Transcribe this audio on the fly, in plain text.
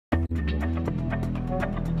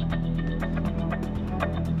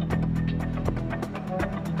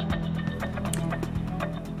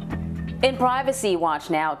In Privacy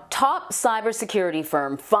Watch now, top cybersecurity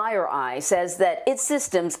firm FireEye says that its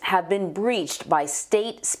systems have been breached by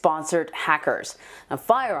state-sponsored hackers. Now,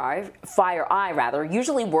 FireEye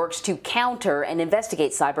usually works to counter and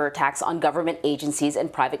investigate cyber attacks on government agencies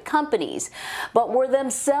and private companies, but were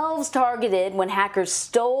themselves targeted when hackers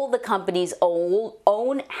stole the company's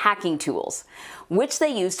own hacking tools, which they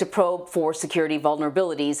used to probe for security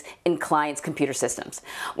vulnerabilities in clients' computer systems.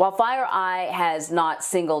 While FireEye has not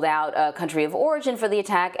singled out a country of origin for the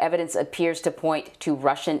attack, evidence appears to point to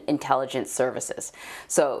Russian intelligence services.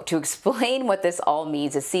 So to explain what this all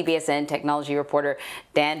means is CBSN technology reporter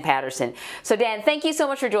Dan Patterson. So Dan, thank you so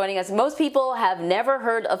much for joining us. Most people have never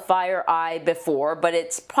heard of FireEye before, but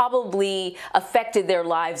it's probably affected their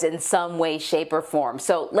lives in some way, shape, or form.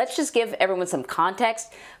 So let's just give everyone some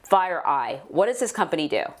context. FireEye, what does this company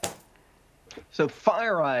do? So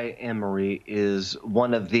FireEye, Anne-Marie, is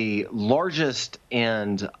one of the largest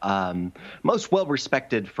and most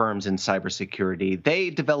well-respected firms in cybersecurity. They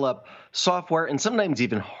develop software and sometimes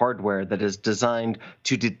even hardware that is designed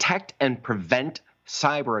to detect and prevent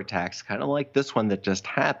cyber attacks, kind of like this one that just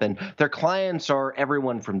happened. Their clients are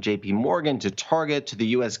everyone from JP Morgan to Target to the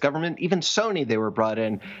U.S. government, even Sony. They were brought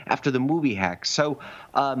in after the movie hack. So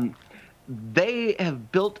they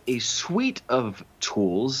have built a suite of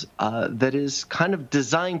tools that is kind of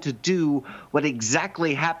designed to do what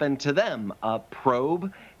exactly happened to them,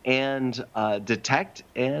 probe and detect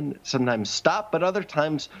and sometimes stop, but other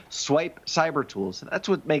times swipe cyber tools. That's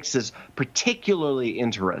what makes this particularly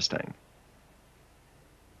interesting.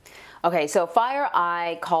 Okay, so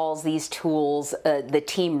FireEye calls these tools the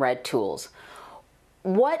Team Red tools.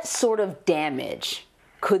 What sort of damage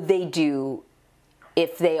could they do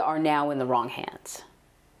if they are now in the wrong hands?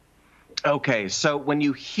 Okay, so when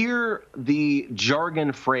you hear the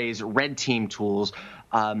jargon phrase red team tools,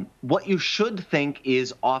 what you should think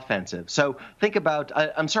is offensive. So think about,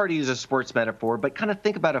 I'm sorry to use a sports metaphor, but kind of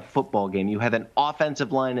think about a football game. You have an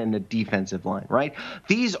offensive line and a defensive line, right?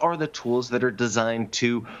 These are the tools that are designed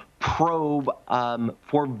to probe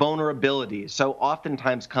for vulnerabilities. So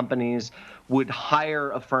oftentimes companies would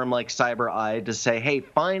hire a firm like CyberEye to say, hey,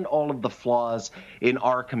 find all of the flaws in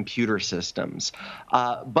our computer systems.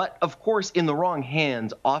 But of course, in the wrong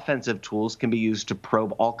hands, offensive tools can be used to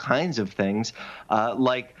probe all kinds of things,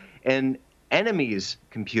 like an enemy's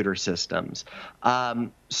computer systems.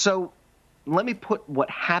 So let me put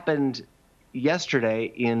what happened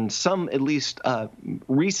yesterday in some, at least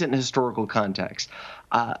recent historical context.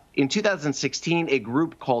 In 2016, a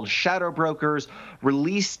group called Shadow Brokers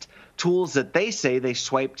released tools that they say they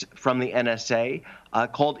swiped from the NSA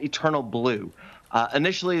called Eternal Blue.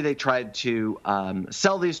 Initially, they tried to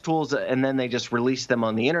sell these tools, and then they just released them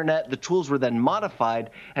on the internet. The tools were then modified,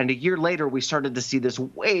 and a year later, we started to see this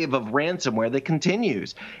wave of ransomware that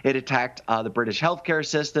continues. It attacked the British healthcare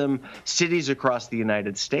system, cities across the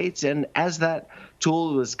United States, and as that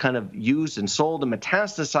tool was kind of used and sold and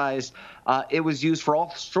metastasized, it was used for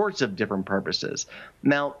all sorts of different purposes.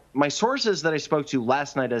 Now, my sources that I spoke to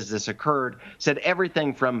last night as this occurred said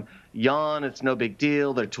everything from yawn, it's no big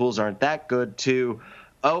deal, their tools aren't that good, to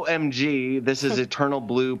OMG, this is Eternal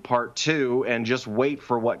Blue Part 2, and just wait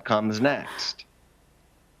for what comes next.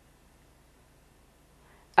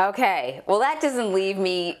 Okay, well, that doesn't leave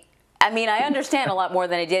me. I mean, I understand a lot more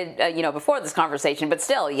than I did, before this conversation, but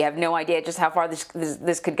still, you have no idea just how far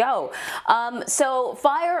this could go. So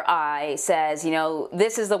FireEye says,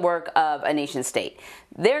 this is the work of a nation state.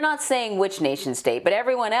 They're not saying which nation state, but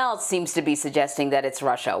everyone else seems to be suggesting that it's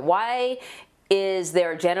Russia. Why is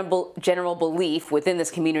there a general belief within this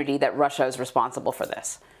community that Russia is responsible for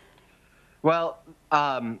this? Well,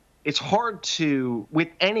 it's hard to, with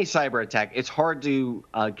any cyber attack, it's hard to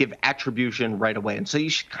give attribution right away. And so you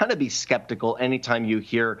should kind of be skeptical anytime you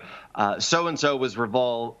hear so-and-so was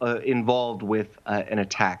involved with an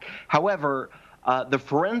attack. However, the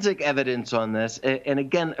forensic evidence on this, and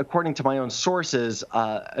again, according to my own sources,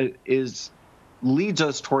 leads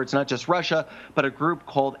us towards not just Russia, but a group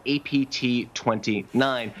called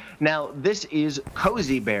APT29. Now, this is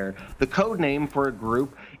Cozy Bear, the code name for a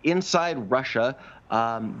group inside Russia,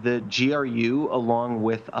 the GRU, along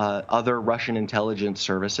with other Russian intelligence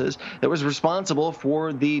services, that was responsible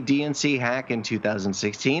for the DNC hack in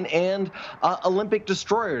 2016 and Olympic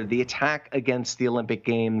Destroyer, the attack against the Olympic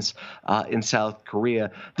Games in South Korea.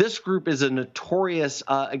 This group is a notorious,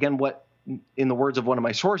 again, what in the words of one of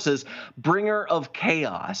my sources, bringer of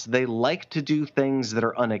chaos. They like to do things that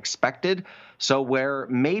are unexpected. So where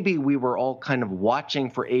maybe we were all kind of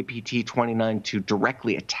watching for APT29 to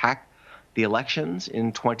directly attack the elections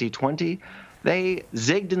in 2020, they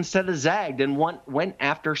zigged instead of zagged and went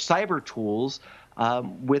after cyber tools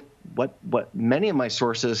with what many of my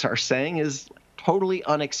sources are saying is totally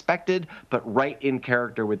unexpected, but right in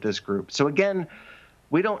character with this group. So again,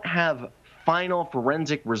 we don't have final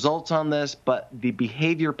forensic results on this, but the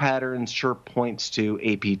behavior patterns sure points to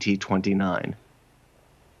APT 29.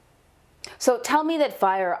 So tell me that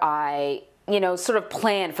FireEye, sort of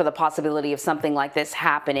planned for the possibility of something like this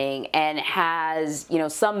happening and has,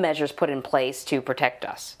 some measures put in place to protect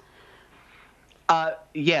us.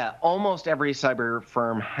 Yeah, almost every cyber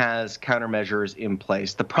firm has countermeasures in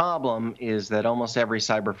place. The problem is that almost every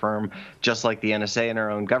cyber firm, just like the NSA and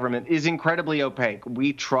our own government, is incredibly opaque.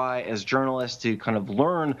 We try as journalists to kind of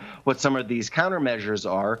learn what some of these countermeasures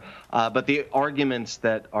are, but the arguments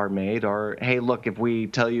that are made are, hey, look, if we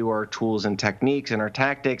tell you our tools and techniques and our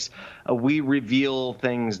tactics, we reveal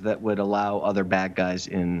things that would allow other bad guys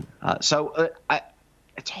in.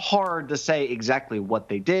 It's hard to say exactly what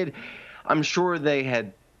they did. I'm sure they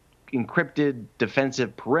had encrypted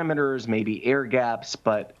defensive perimeters, maybe air gaps,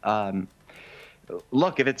 but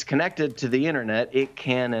look, if it's connected to the internet, it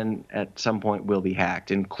can and at some point will be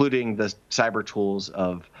hacked, including the cyber tools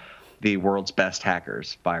of the world's best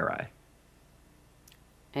hackers, FireEye.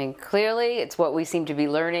 And clearly, it's what we seem to be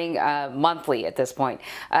learning monthly at this point.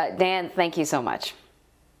 Dan, thank you so much.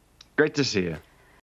 Great to see you.